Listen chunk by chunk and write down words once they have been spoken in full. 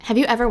Have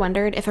you ever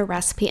wondered if a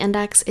recipe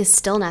index is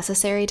still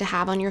necessary to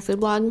have on your food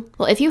blog?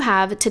 Well, if you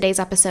have, today's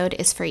episode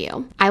is for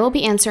you. I will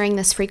be answering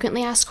this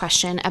frequently asked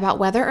question about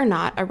whether or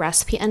not a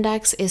recipe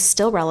index is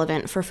still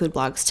relevant for food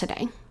blogs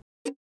today.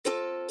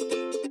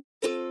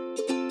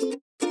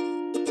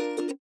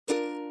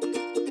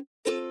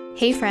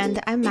 Hey friend,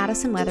 I'm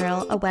Madison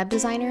Wetherill, a web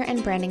designer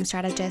and branding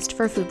strategist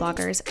for food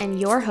bloggers and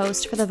your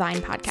host for the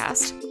Vine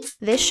podcast.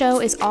 This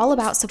show is all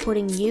about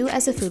supporting you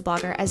as a food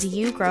blogger as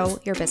you grow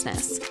your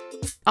business.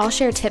 I'll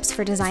share tips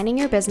for designing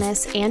your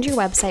business and your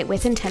website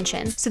with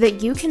intention so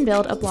that you can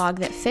build a blog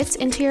that fits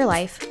into your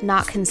life,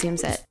 not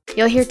consumes it.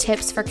 You'll hear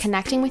tips for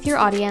connecting with your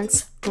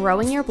audience,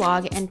 growing your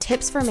blog, and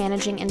tips for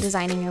managing and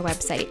designing your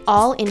website,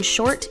 all in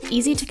short,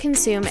 easy to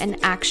consume,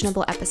 and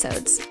actionable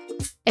episodes.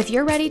 If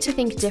you're ready to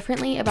think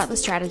differently about the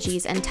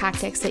strategies and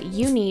tactics that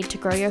you need to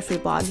grow your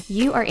food blog,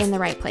 you are in the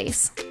right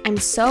place. I'm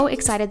so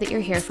excited that you're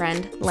here,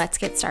 friend. Let's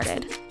get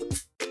started.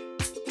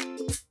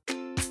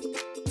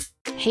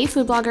 Hey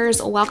food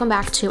bloggers, welcome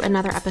back to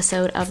another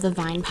episode of the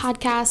Vine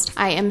podcast.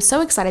 I am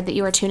so excited that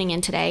you are tuning in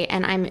today,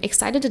 and I'm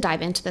excited to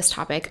dive into this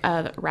topic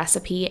of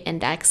recipe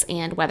index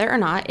and whether or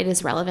not it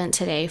is relevant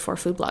today for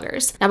food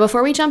bloggers. Now,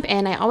 before we jump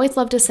in, I always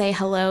love to say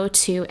hello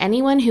to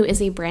anyone who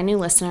is a brand new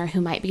listener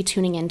who might be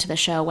tuning into the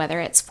show, whether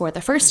it's for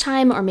the first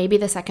time or maybe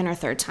the second or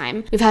third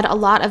time. We've had a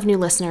lot of new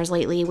listeners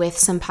lately with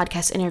some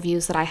podcast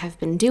interviews that I have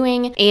been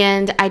doing,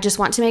 and I just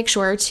want to make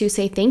sure to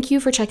say thank you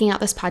for checking out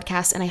this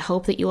podcast, and I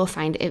hope that you will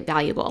find it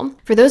valuable.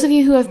 For those of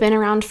you who have been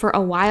around for a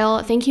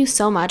while, thank you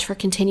so much for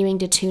continuing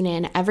to tune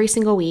in every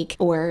single week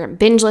or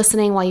binge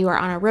listening while you are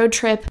on a road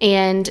trip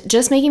and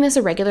just making this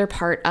a regular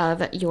part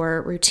of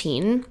your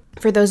routine.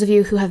 For those of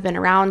you who have been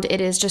around,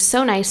 it is just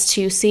so nice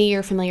to see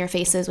your familiar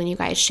faces when you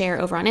guys share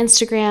over on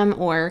Instagram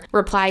or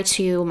reply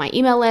to my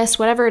email list,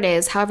 whatever it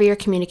is, however you're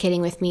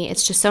communicating with me.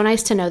 It's just so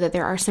nice to know that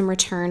there are some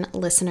return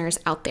listeners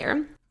out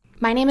there.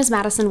 My name is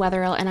Madison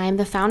Wetherill, and I am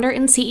the founder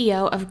and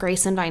CEO of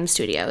Grace and Vine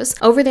Studios.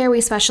 Over there, we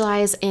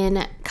specialize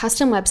in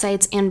custom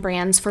websites and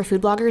brands for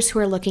food bloggers who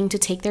are looking to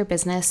take their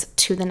business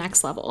to the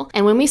next level.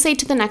 And when we say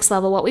to the next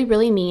level, what we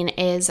really mean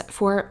is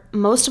for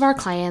most of our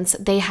clients,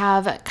 they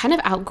have kind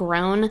of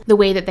outgrown the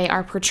way that they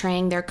are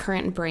portraying their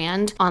current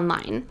brand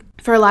online.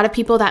 For a lot of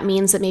people, that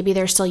means that maybe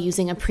they're still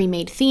using a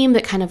pre-made theme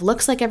that kind of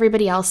looks like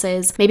everybody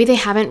else's. Maybe they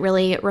haven't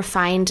really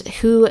refined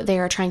who they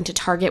are trying to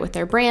target with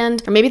their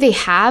brand, or maybe they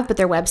have, but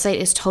their website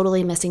is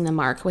totally missing the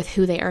mark with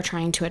who they are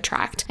trying to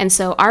attract. And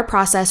so our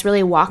process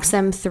really walks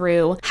them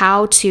through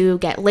how to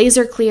get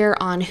laser clear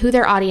on who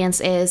their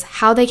audience is,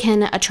 how they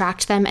can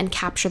attract them and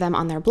capture them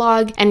on their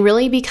blog, and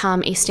really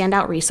become a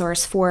standout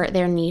resource for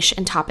their niche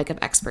and topic of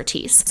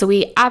expertise. So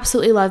we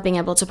absolutely love being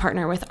able to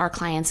partner with our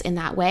clients in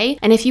that way.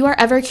 And if you are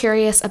ever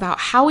curious about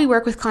how we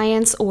work with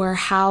clients or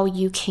how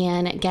you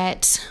can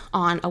get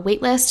on a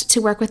wait list to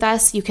work with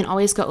us, you can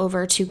always go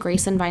over to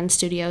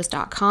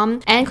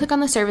graceandvinestudios.com and click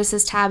on the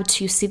services tab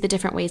to see the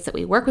different ways that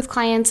we work with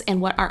clients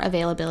and what our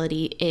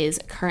availability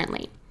is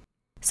currently.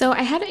 So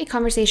I had a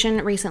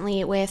conversation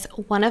recently with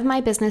one of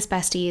my business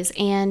besties,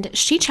 and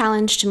she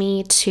challenged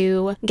me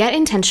to get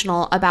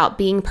intentional about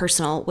being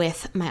personal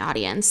with my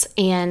audience.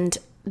 And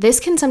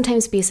this can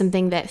sometimes be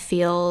something that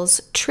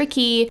feels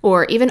tricky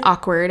or even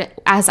awkward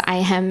as I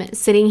am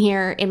sitting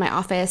here in my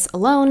office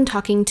alone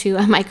talking to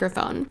a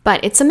microphone.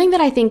 But it's something that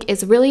I think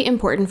is really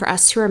important for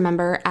us to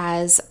remember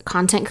as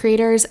content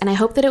creators, and I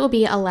hope that it will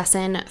be a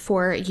lesson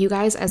for you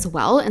guys as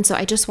well. And so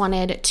I just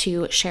wanted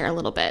to share a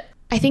little bit.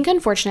 I think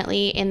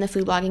unfortunately in the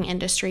food blogging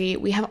industry,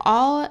 we have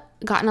all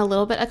gotten a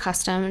little bit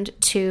accustomed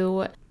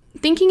to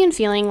thinking and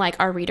feeling like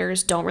our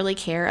readers don't really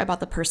care about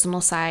the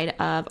personal side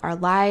of our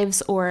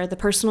lives or the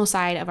personal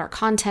side of our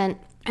content.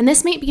 And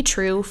this may be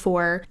true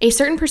for a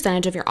certain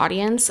percentage of your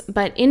audience,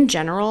 but in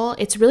general,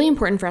 it's really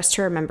important for us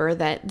to remember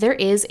that there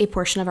is a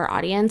portion of our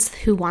audience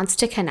who wants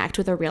to connect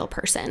with a real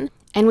person.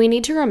 And we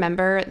need to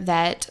remember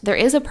that there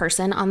is a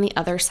person on the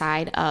other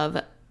side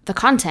of the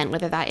content,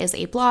 whether that is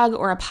a blog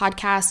or a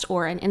podcast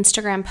or an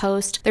Instagram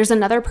post. There's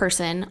another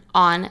person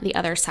on the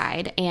other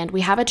side, and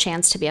we have a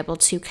chance to be able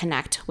to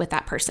connect with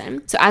that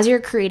person. So as you're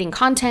creating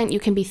content,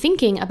 you can be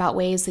thinking about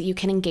ways that you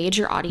can engage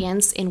your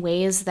audience in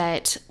ways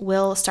that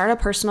will start a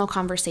personal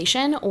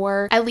conversation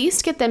or at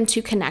least get them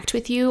to connect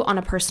with you on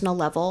a personal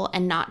level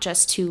and not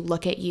just to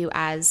look at you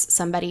as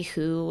somebody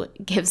who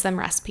gives them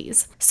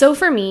recipes. So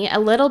for me, a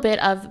little bit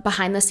of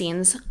behind the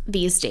scenes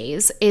these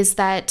days is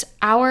that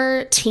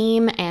our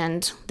team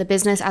and the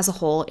business as a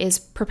whole is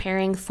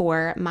preparing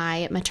for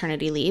my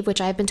maternity leave, which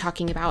I've been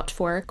talking about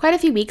for quite a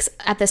few weeks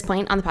at this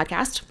point on the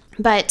podcast.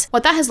 But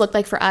what that has looked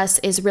like for us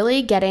is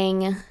really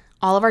getting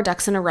all of our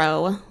ducks in a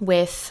row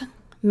with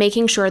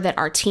making sure that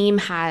our team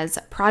has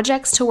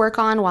projects to work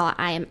on while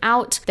I am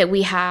out, that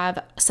we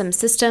have some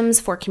systems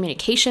for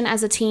communication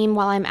as a team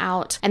while I'm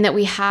out, and that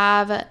we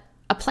have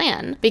a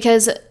plan.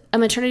 Because a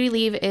maternity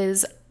leave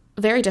is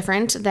very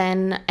different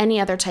than any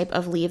other type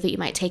of leave that you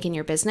might take in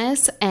your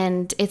business,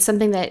 and it's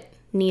something that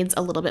needs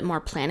a little bit more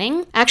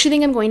planning. I actually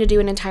think I'm going to do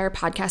an entire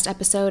podcast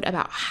episode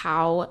about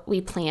how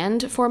we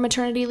planned for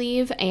maternity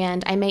leave,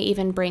 and I may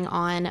even bring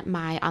on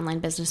my online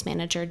business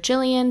manager,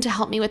 Jillian, to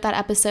help me with that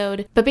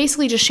episode. But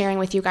basically just sharing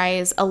with you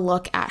guys a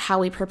look at how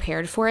we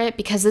prepared for it,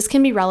 because this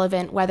can be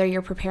relevant whether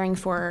you're preparing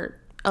for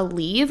a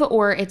leave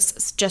or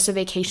it's just a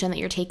vacation that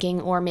you're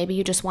taking, or maybe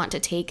you just want to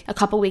take a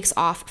couple weeks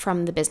off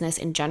from the business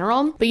in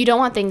general, but you don't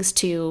want things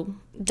to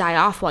die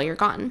off while you're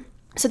gone.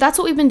 So that's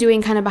what we've been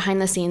doing kind of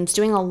behind the scenes,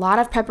 doing a lot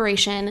of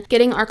preparation,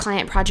 getting our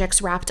client projects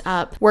wrapped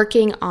up,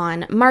 working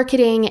on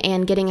marketing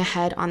and getting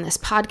ahead on this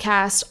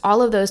podcast.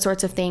 All of those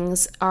sorts of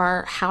things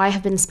are how I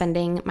have been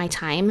spending my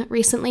time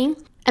recently.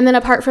 And then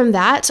apart from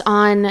that,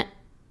 on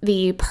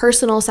the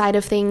personal side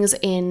of things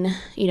in,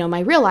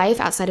 my real life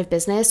outside of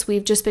business,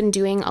 we've just been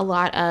doing a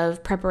lot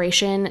of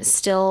preparation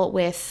still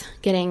with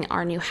getting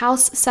our new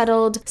house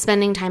settled,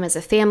 spending time as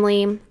a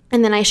family.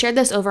 And then I shared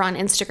this over on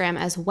Instagram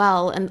as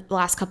well in the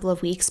last couple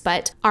of weeks,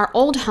 but our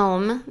old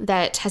home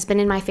that has been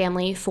in my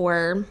family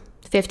for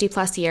 50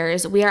 plus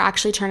years, we are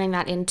actually turning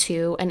that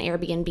into an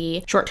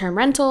Airbnb short-term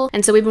rental.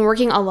 And so we've been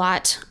working a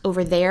lot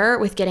over there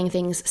with getting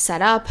things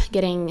set up,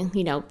 getting,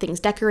 things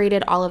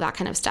decorated, all of that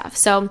kind of stuff.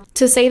 So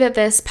to say that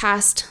this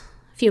past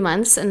few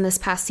months and this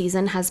past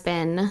season has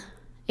been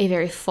a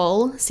very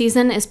full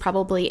season is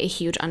probably a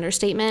huge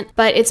understatement,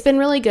 but it's been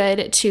really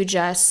good to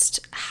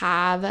just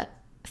have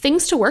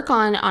things to work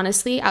on,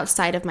 honestly,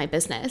 outside of my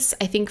business.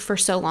 I think for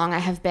so long I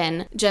have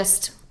been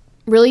just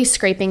really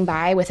scraping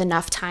by with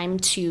enough time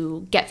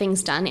to get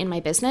things done in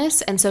my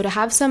business. And so to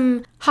have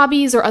some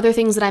hobbies or other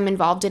things that I'm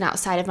involved in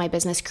outside of my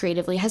business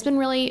creatively has been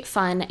really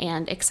fun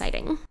and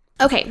exciting.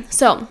 Okay,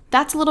 so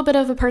that's a little bit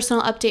of a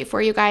personal update for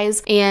you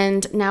guys.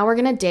 And now we're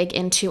going to dig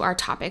into our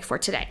topic for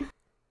today.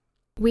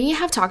 We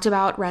have talked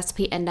about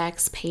recipe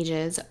index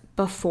pages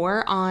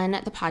before on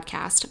the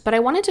podcast, but I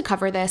wanted to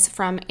cover this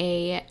from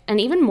an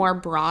even more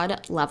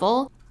broad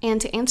level and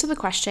to answer the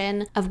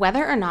question of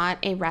whether or not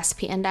a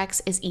recipe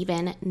index is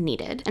even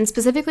needed, and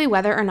specifically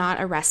whether or not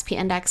a recipe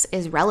index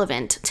is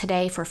relevant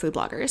today for food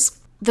bloggers.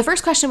 The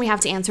first question we have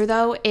to answer,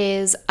 though,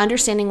 is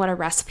understanding what a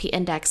recipe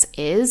index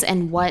is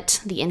and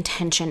what the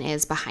intention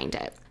is behind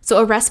it. So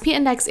a recipe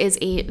index is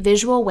a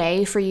visual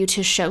way for you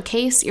to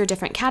showcase your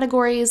different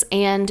categories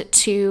and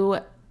to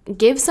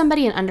give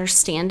somebody an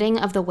understanding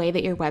of the way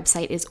that your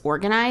website is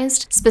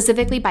organized,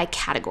 specifically by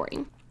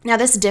category. Now,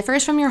 this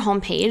differs from your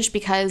homepage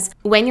because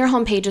when your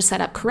homepage is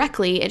set up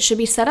correctly, it should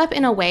be set up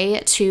in a way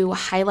to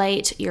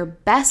highlight your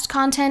best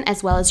content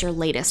as well as your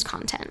latest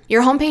content.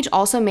 Your homepage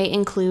also may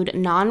include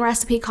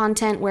non-recipe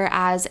content,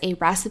 whereas a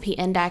recipe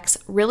index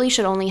really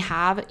should only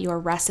have your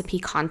recipe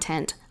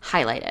content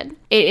highlighted.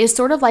 It is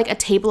sort of like a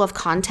table of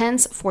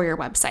contents for your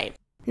website.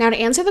 Now, to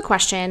answer the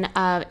question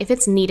of if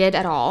it's needed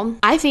at all,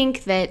 I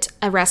think that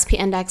a recipe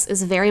index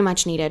is very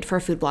much needed for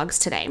food blogs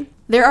today.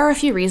 There are a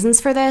few reasons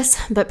for this,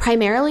 but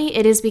primarily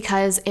it is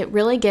because it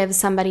really gives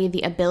somebody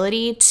the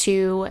ability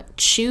to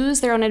choose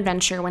their own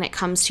adventure when it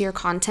comes to your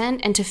content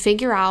and to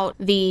figure out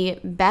the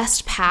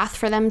best path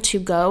for them to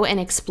go and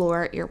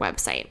explore your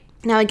website.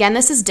 Now, again,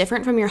 this is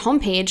different from your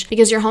homepage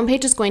because your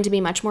homepage is going to be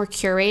much more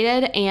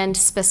curated and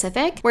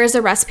specific, whereas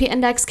a recipe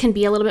index can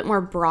be a little bit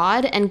more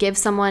broad and give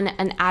someone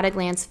an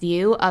at-a-glance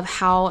view of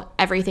how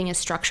everything is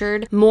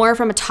structured, more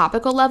from a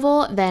topical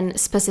level than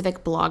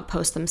specific blog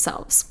posts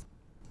themselves.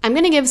 I'm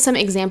going to give some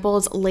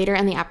examples later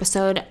in the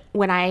episode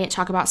when I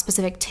talk about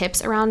specific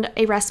tips around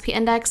a recipe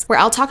index, where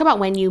I'll talk about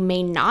when you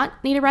may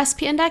not need a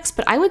recipe index.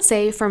 But I would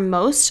say for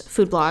most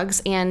food blogs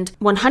and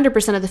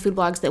 100% of the food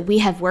blogs that we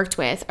have worked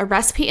with, a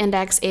recipe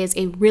index is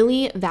a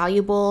really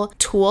valuable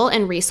tool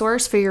and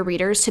resource for your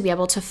readers to be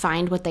able to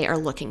find what they are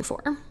looking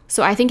for.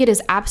 So I think it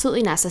is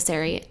absolutely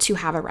necessary to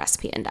have a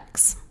recipe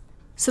index.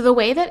 So the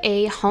way that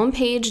a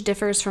homepage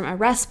differs from a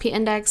recipe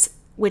index,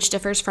 which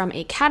differs from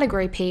a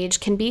category page,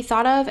 can be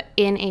thought of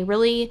in a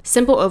really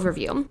simple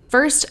overview.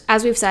 First,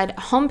 as we've said,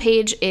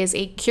 homepage is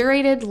a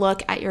curated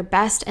look at your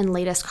best and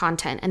latest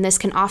content, and this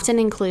can often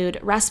include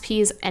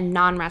recipes and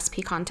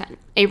non-recipe content.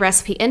 A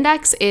recipe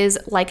index is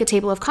like a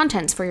table of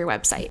contents for your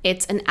website.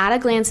 It's an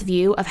at-a-glance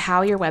view of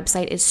how your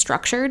website is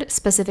structured,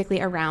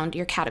 specifically around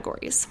your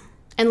categories.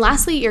 And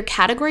lastly, your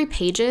category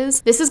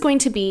pages. This is going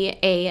to be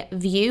a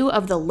view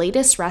of the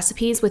latest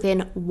recipes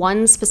within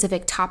one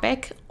specific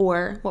topic,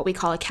 or what we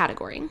call a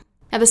category.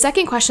 Now, the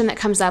second question that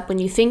comes up when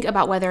you think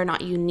about whether or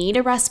not you need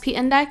a recipe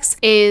index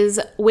is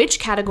which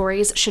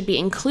categories should be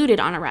included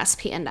on a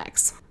recipe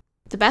index.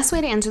 The best way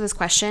to answer this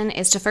question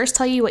is to first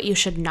tell you what you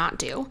should not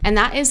do, and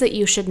that is that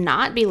you should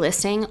not be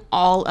listing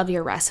all of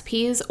your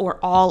recipes or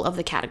all of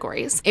the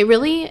categories. It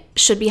really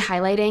should be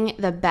highlighting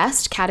the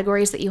best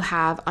categories that you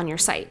have on your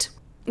site.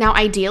 Now,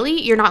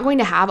 ideally, you're not going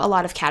to have a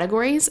lot of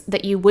categories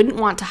that you wouldn't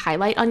want to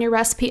highlight on your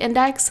recipe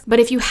index, but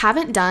if you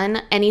haven't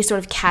done any sort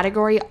of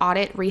category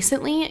audit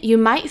recently, you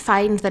might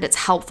find that it's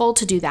helpful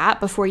to do that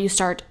before you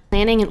start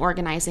planning and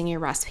organizing your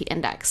recipe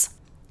index.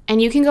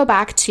 And you can go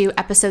back to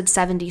episode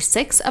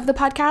 76 of the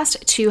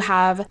podcast to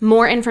have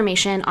more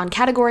information on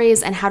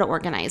categories and how to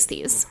organize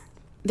these.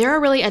 There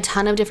are really a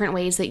ton of different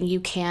ways that you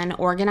can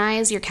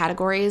organize your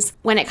categories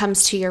when it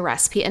comes to your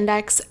recipe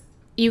index.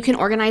 You can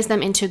organize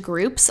them into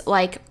groups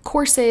like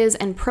courses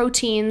and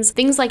proteins,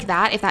 things like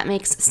that, if that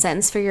makes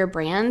sense for your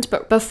brand.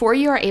 But before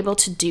you are able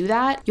to do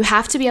that, you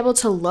have to be able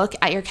to look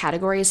at your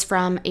categories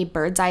from a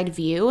bird's eye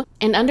view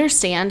and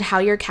understand how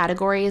your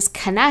categories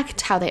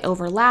connect, how they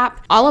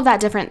overlap, all of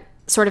that different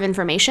sort of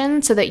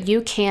information so that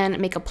you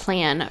can make a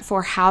plan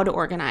for how to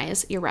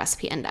organize your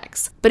recipe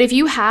index. But if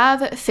you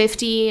have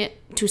 50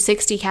 to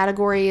 60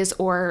 categories,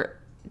 or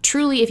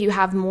truly if you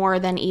have more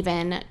than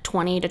even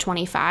 20 to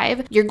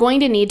 25, you're going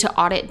to need to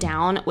audit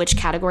down which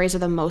categories are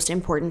the most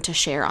important to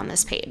share on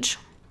this page.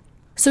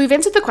 So we've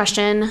answered the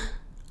question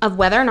of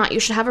whether or not you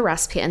should have a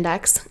recipe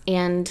index,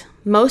 and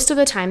most of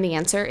the time the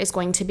answer is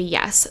going to be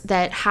yes,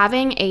 that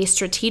having a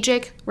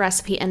strategic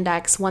recipe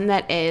index, one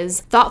that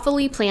is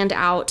thoughtfully planned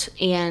out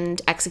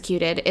and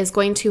executed, is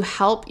going to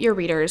help your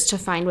readers to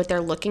find what they're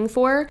looking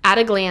for at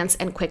a glance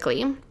and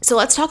quickly. So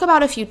let's talk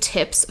about a few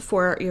tips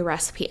for your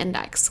recipe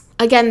index.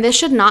 Again, this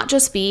should not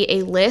just be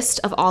a list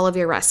of all of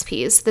your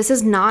recipes. This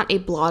is not a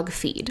blog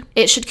feed.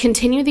 It should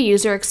continue the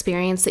user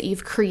experience that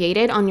you've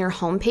created on your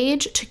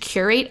homepage to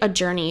curate a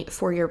journey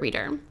for your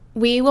reader.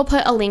 We will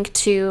put a link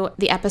to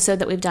the episode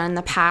that we've done in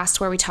the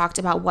past where we talked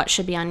about what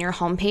should be on your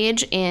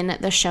homepage in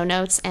the show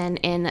notes and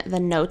in the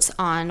notes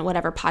on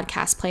whatever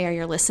podcast player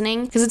you're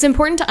listening, because it's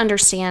important to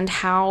understand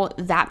how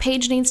that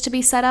page needs to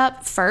be set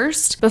up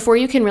first before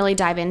you can really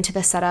dive into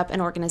the setup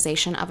and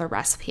organization of a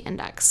recipe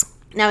index.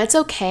 Now, it's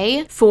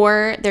okay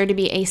for there to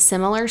be a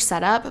similar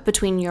setup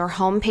between your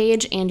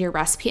homepage and your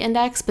recipe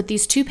index, but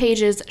these two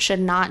pages should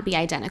not be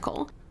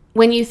identical.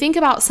 When you think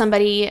about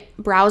somebody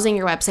browsing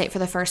your website for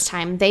the first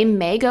time, they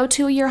may go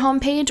to your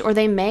homepage or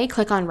they may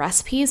click on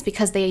recipes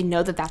because they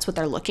know that that's what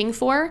they're looking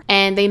for,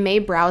 and they may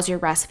browse your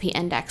recipe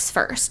index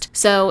first.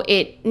 So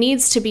it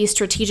needs to be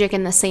strategic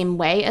in the same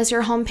way as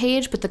your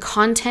homepage, but the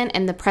content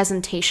and the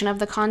presentation of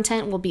the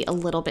content will be a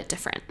little bit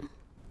different.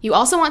 You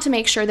also want to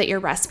make sure that your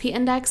recipe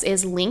index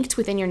is linked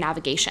within your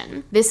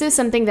navigation. This is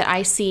something that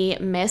I see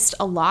missed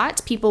a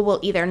lot. People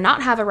will either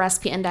not have a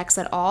recipe index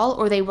at all,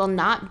 or they will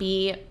not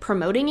be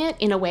promoting it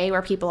in a way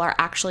where people are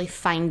actually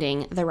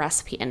finding the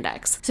recipe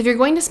index. So if you're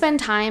going to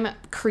spend time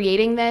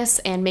creating this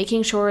and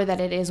making sure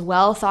that it is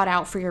well thought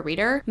out for your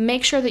reader,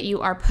 make sure that you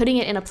are putting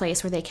it in a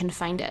place where they can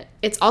find it.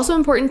 It's also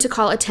important to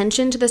call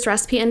attention to this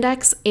recipe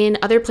index in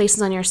other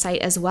places on your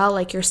site as well,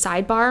 like your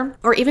sidebar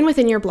or even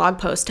within your blog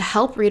post, to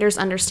help readers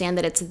understand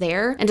that it's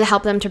there and to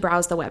help them to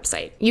browse the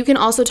website. You can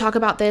also talk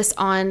about this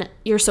on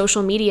your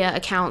social media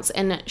accounts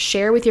and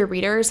share with your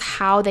readers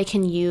how they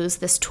can use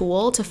this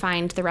tool to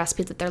find the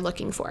recipes that they're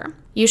looking for.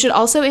 You should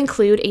also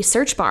include a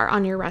search bar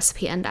on your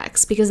recipe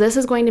index, because this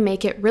is going to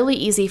make it really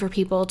easy for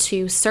people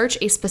to search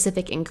a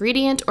specific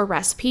ingredient or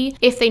recipe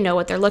if they know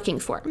what they're looking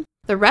for.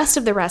 The rest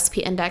of the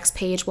recipe index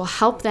page will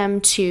help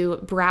them to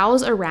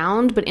browse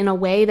around, but in a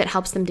way that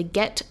helps them to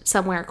get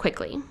somewhere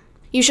quickly.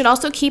 You should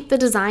also keep the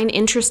design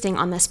interesting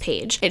on this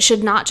page. It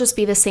should not just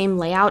be the same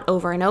layout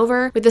over and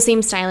over with the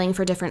same styling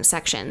for different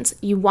sections.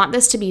 You want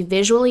this to be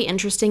visually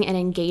interesting and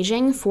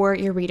engaging for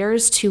your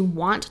readers to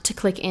want to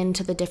click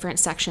into the different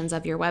sections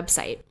of your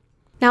website.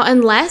 Now,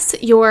 unless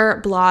your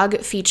blog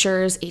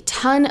features a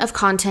ton of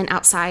content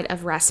outside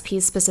of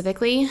recipes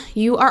specifically,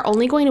 you are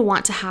only going to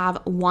want to have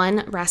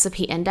one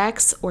recipe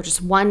index or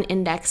just one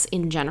index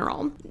in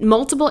general.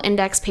 Multiple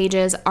index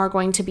pages are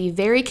going to be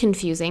very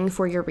confusing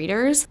for your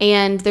readers,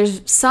 and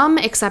there's some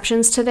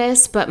exceptions to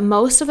this, but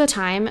most of the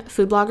time,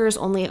 food bloggers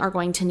only are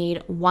going to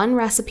need one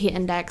recipe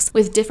index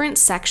with different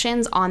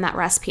sections on that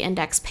recipe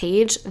index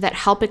page that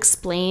help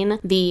explain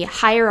the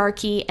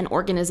hierarchy and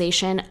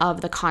organization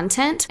of the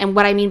content. And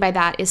what I mean by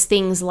that is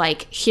things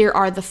like, here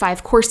are the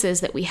 5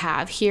 courses that we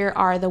have, here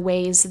are the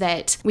ways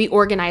that we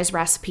organize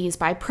recipes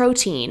by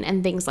protein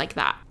and things like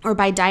that, or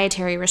by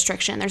dietary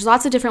restriction. There's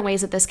lots of different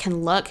ways that this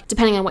can look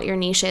depending on what your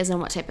niche is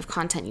and what type of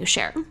content you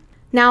share.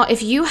 Now,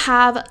 if you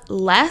have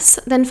less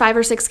than 5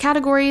 or 6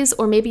 categories,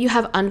 or maybe you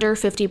have under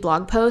 50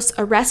 blog posts,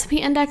 a recipe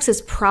index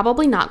is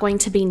probably not going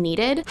to be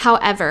needed.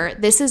 However,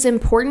 this is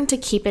important to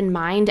keep in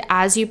mind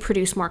as you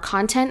produce more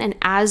content and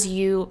as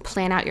you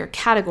plan out your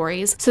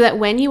categories, so that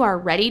when you are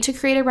ready to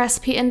create a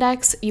recipe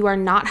index, you are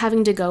not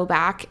having to go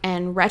back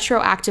and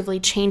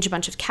retroactively change a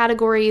bunch of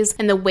categories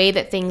and the way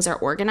that things are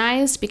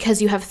organized, because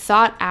you have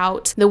thought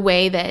out the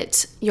way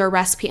that your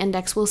recipe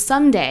index will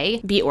someday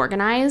be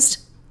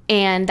organized.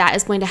 And that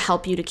is going to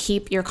help you to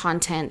keep your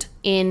content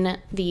in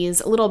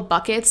these little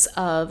buckets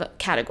of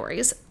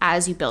categories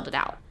as you build it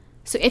out.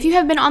 So if you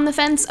have been on the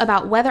fence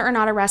about whether or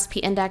not a recipe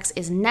index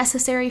is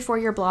necessary for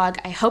your blog,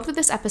 I hope that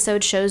this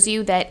episode shows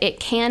you that it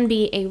can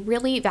be a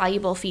really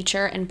valuable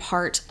feature and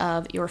part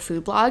of your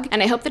food blog.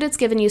 And I hope that it's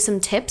given you some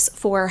tips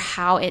for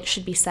how it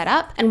should be set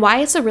up and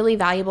why it's a really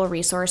valuable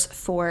resource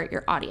for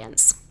your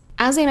audience.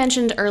 As I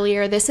mentioned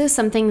earlier, this is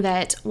something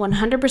that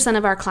 100%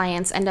 of our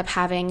clients end up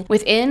having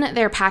within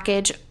their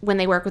package when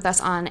they work with us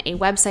on a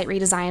website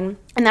redesign.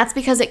 And that's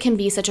because it can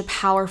be such a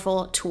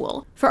powerful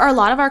tool. For a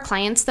lot of our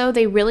clients, though,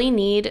 they really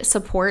need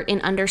support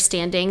in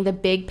understanding the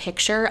big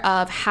picture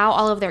of how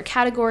all of their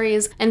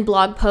categories and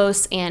blog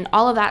posts and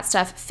all of that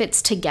stuff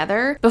fits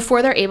together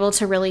before they're able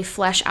to really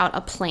flesh out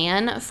a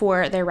plan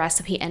for their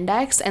recipe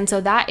index. And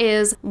so that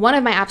is one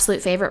of my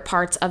absolute favorite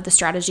parts of the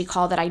strategy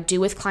call that I do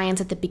with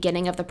clients at the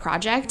beginning of the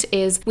project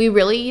is we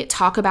really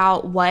talk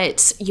about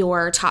what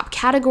your top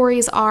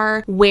categories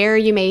are, where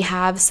you may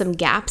have some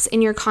gaps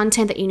in your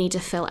content that you need to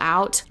fill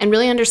out, and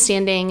really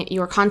understanding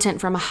your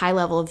content from a high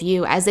level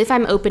view as if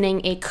I'm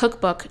opening a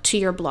cookbook to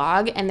your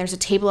blog and there's a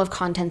table of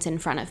contents in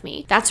front of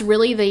me. That's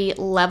really the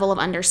level of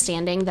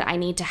understanding that I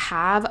need to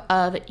have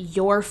of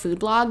your food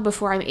blog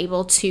before I'm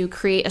able to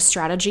create a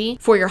strategy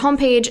for your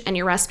homepage and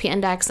your recipe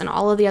index and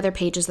all of the other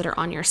pages that are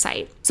on your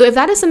site. So if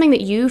that is something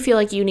that you feel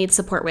like you need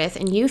support with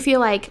and you feel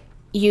like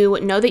you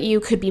know that you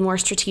could be more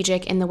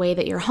strategic in the way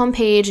that your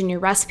homepage and your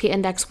recipe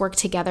index work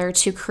together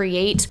to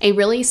create a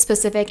really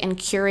specific and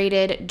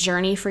curated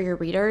journey for your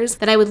readers,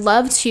 then I would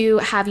love to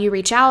have you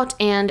reach out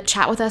and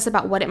chat with us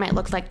about what it might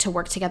look like to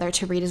work together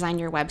to redesign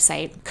your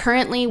website.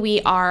 Currently,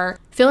 we are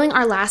filling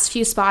our last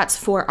few spots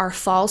for our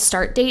fall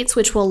start dates,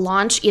 which will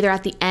launch either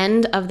at the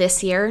end of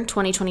this year,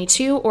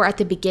 2022, or at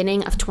the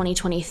beginning of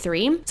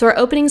 2023. So our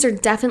openings are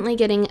definitely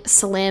getting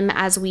slim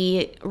as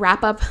we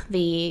wrap up the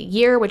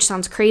year, which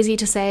sounds crazy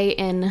to say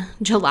in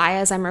July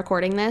as I'm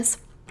recording this.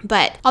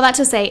 But all that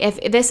to say,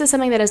 if this is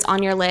something that is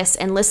on your list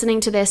and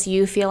listening to this,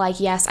 you feel like,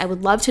 yes, I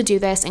would love to do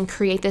this and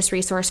create this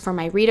resource for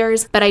my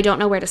readers, but I don't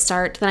know where to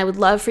start, then I would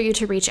love for you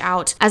to reach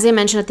out. As I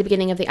mentioned at the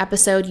beginning of the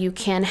episode, you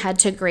can head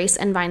to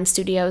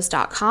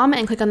graceandvinestudios.com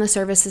and click on the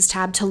services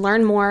tab to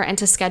learn more and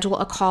to schedule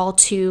a call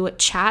to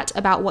chat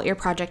about what your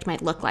project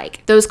might look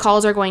like. Those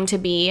calls are going to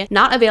be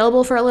not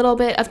available for a little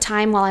bit of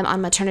time while I'm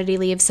on maternity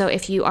leave. So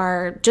if you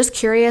are just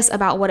curious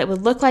about what it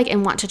would look like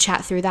and want to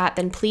chat through that,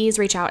 then please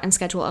reach out and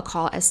schedule a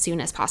call as soon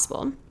as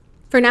possible.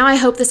 For now, I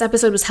hope this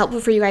episode was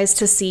helpful for you guys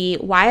to see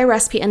why a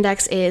recipe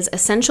index is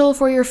essential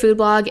for your food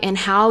blog and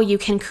how you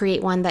can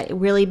create one that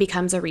really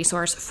becomes a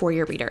resource for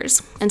your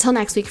readers. Until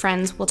next week,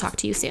 friends, we'll talk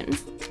to you soon.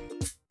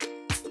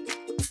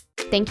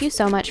 Thank you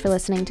so much for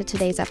listening to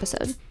today's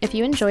episode. If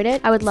you enjoyed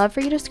it, I would love for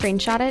you to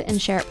screenshot it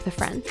and share it with a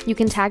friend. You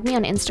can tag me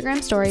on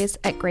Instagram stories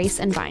at Grace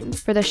and Vine.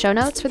 For the show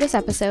notes for this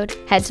episode,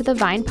 head to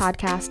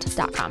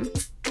thevinepodcast.com.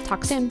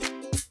 Talk soon.